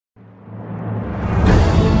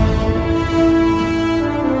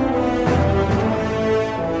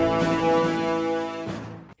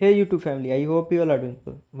Hey YouTube family, I hope you all are doing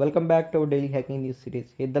well. Welcome back to our daily hacking news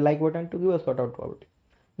series. Hit the like button to give a shout out about it.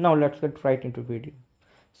 Now let's get right into video.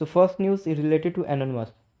 So first news is related to Anonymous.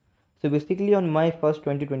 So basically on May 1st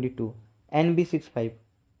 2022, NB65,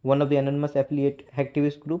 one of the anonymous affiliate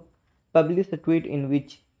hacktivist group, published a tweet in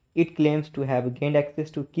which it claims to have gained access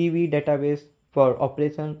to Kiwi database for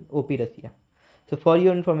Operation OP Russia. So for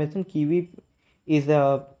your information, Kiwi is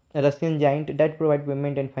a Russian giant that provides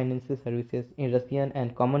payment and financial services in Russian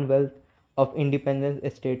and Commonwealth of Independent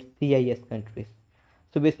States CIS countries.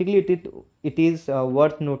 So basically, it is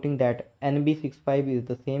worth noting that NB65 is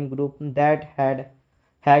the same group that had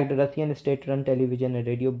hacked Russian state-run television and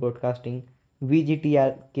radio broadcasting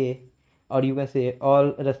VGTRK, or you can say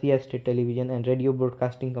All Russia State Television and Radio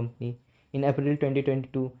Broadcasting Company, in April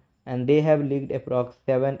 2022, and they have leaked approx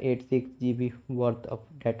 786 GB worth of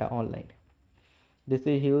data online. This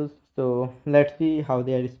is huge, so let's see how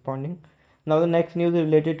they are responding. Now the next news is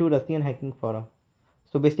related to Russian hacking forum.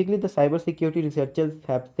 So basically the cybersecurity researchers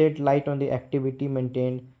have shed light on the activity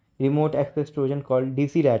maintained remote access trojan called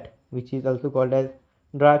DCrat, which is also called as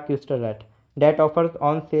darkcrystal rat, that offers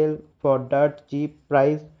on sale for dirt cheap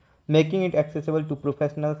price, making it accessible to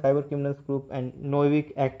professional cybercriminals group and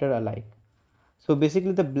novice actor alike. So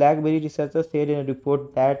basically, the BlackBerry researchers said in a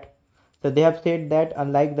report that they have said that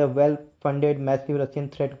unlike the well-funded massive Russian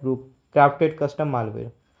threat group crafted custom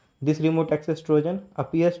malware, this remote access Trojan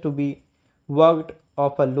appears to be worked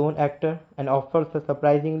of a lone actor and offers a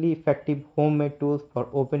surprisingly effective homemade tools for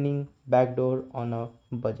opening backdoor on a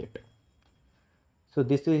budget. So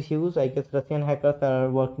this is huge. I guess Russian hackers are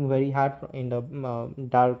working very hard in the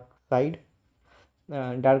dark side,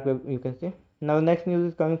 dark web, you can say. Now the next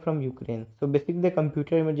news is coming from Ukraine. So basically the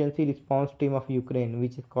computer emergency response team of Ukraine,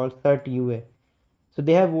 which is called CERT-UA, so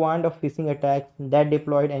they have warned of phishing attacks that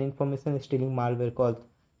deployed an information stealing malware called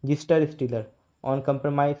jester stealer on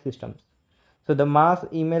compromised systems. So the mass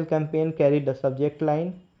email campaign carried the subject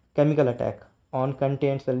line chemical attack on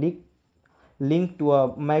contains a link to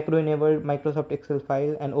a macro-enabled Microsoft Excel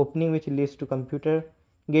file and opening which leads to computer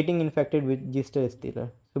getting infected with jester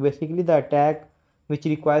stealer. So basically the attack, which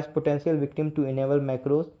requires potential victim to enable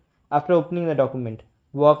macros after opening the document,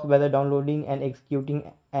 works by the downloading and executing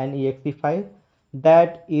an exe file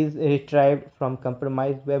that is retrieved from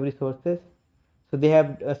compromised web resources. So they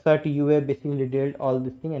have CERT-UA basically detailed all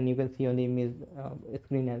this thing, and you can see on the image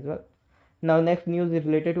screen as well. Now next news is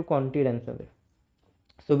related to Conti ransomware.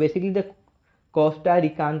 So basically the Costa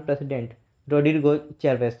Rican president Rodrigo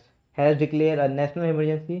Chavez has declared a national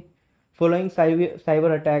emergency following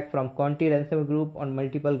cyber attack from Conti ransomware group on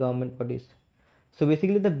multiple government bodies. So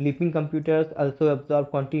basically the Bleeping computers also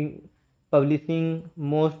absorb Conti publishing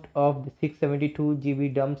most of the 672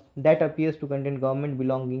 GB dumps that appears to contain government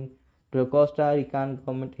belonging to the Costa Rican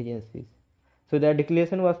government agencies. So the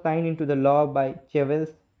declaration was signed into the law by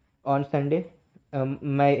Chavez on Sunday,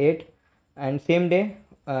 May 8, and same day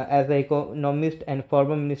as the economist and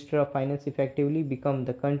former minister of finance effectively become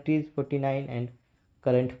the country's 49 and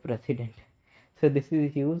current president. So this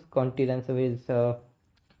is huge. Conti ransomware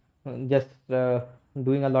is just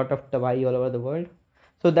doing a lot of tabai all over the world.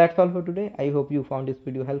 So that's all for today. I hope you found this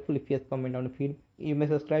video helpful. If yes, comment down the feed. You may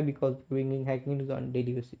subscribe because we're bringing hacking news on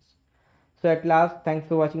daily basis. So at last, thanks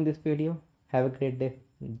for watching this video. Have a great day.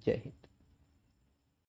 Jai Hind.